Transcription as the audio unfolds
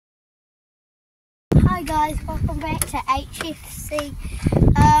Hi guys, welcome back to HFC.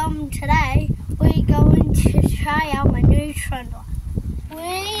 Today we're going to try out my new trundler. We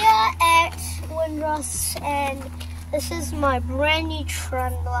are at Windross and this is my brand new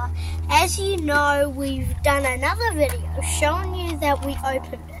trundler. As you know, we've done another video showing you that we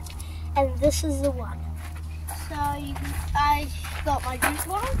opened it, and this is the one. So I got my juice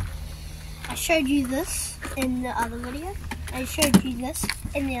bottle. I showed you this in the other video. I showed you this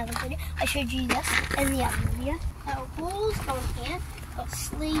in the other video. I showed you this in the other video. Our balls on here, got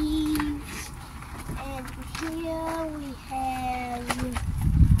sleeves, and here we have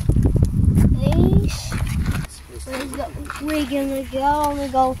these. We're gonna go on the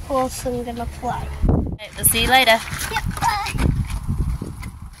golf course and gonna play. We'll see you later. Yep, bye.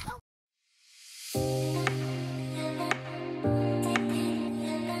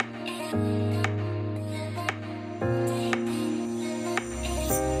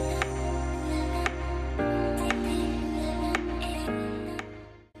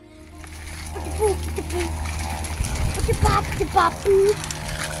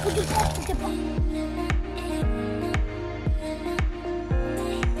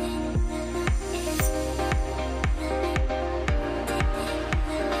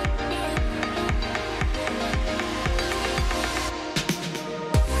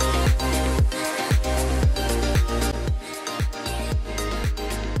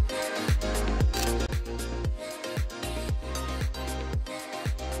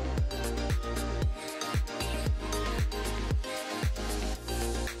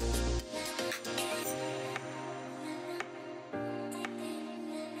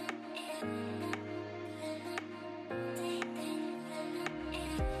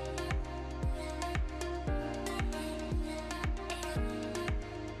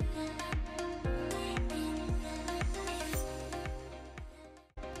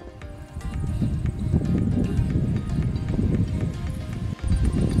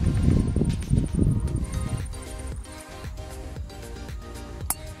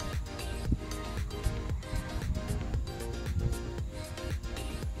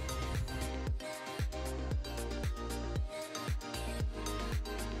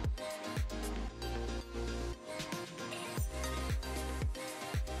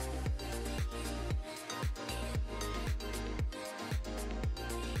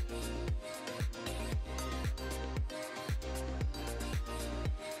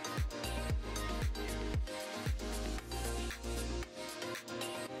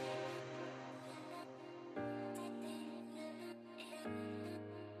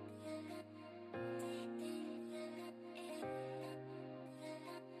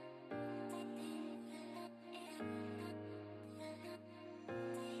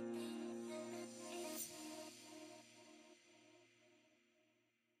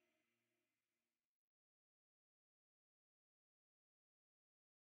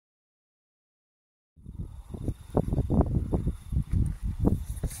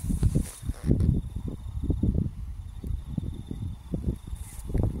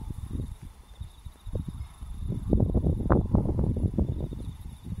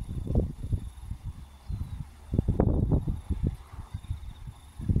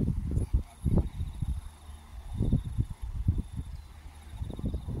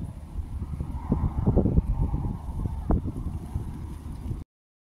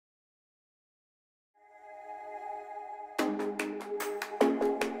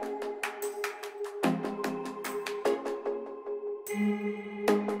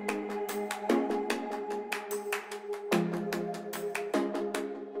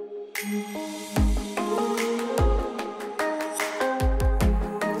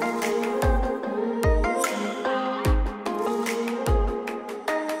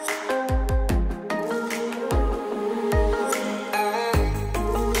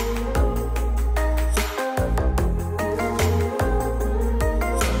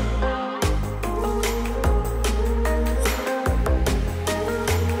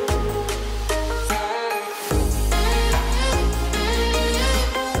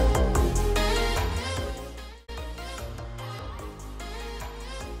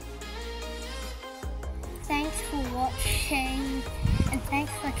 Thanks for watching and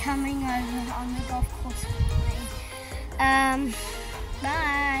thanks for coming over on the golf course with me.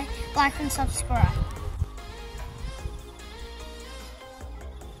 Bye. Like and subscribe.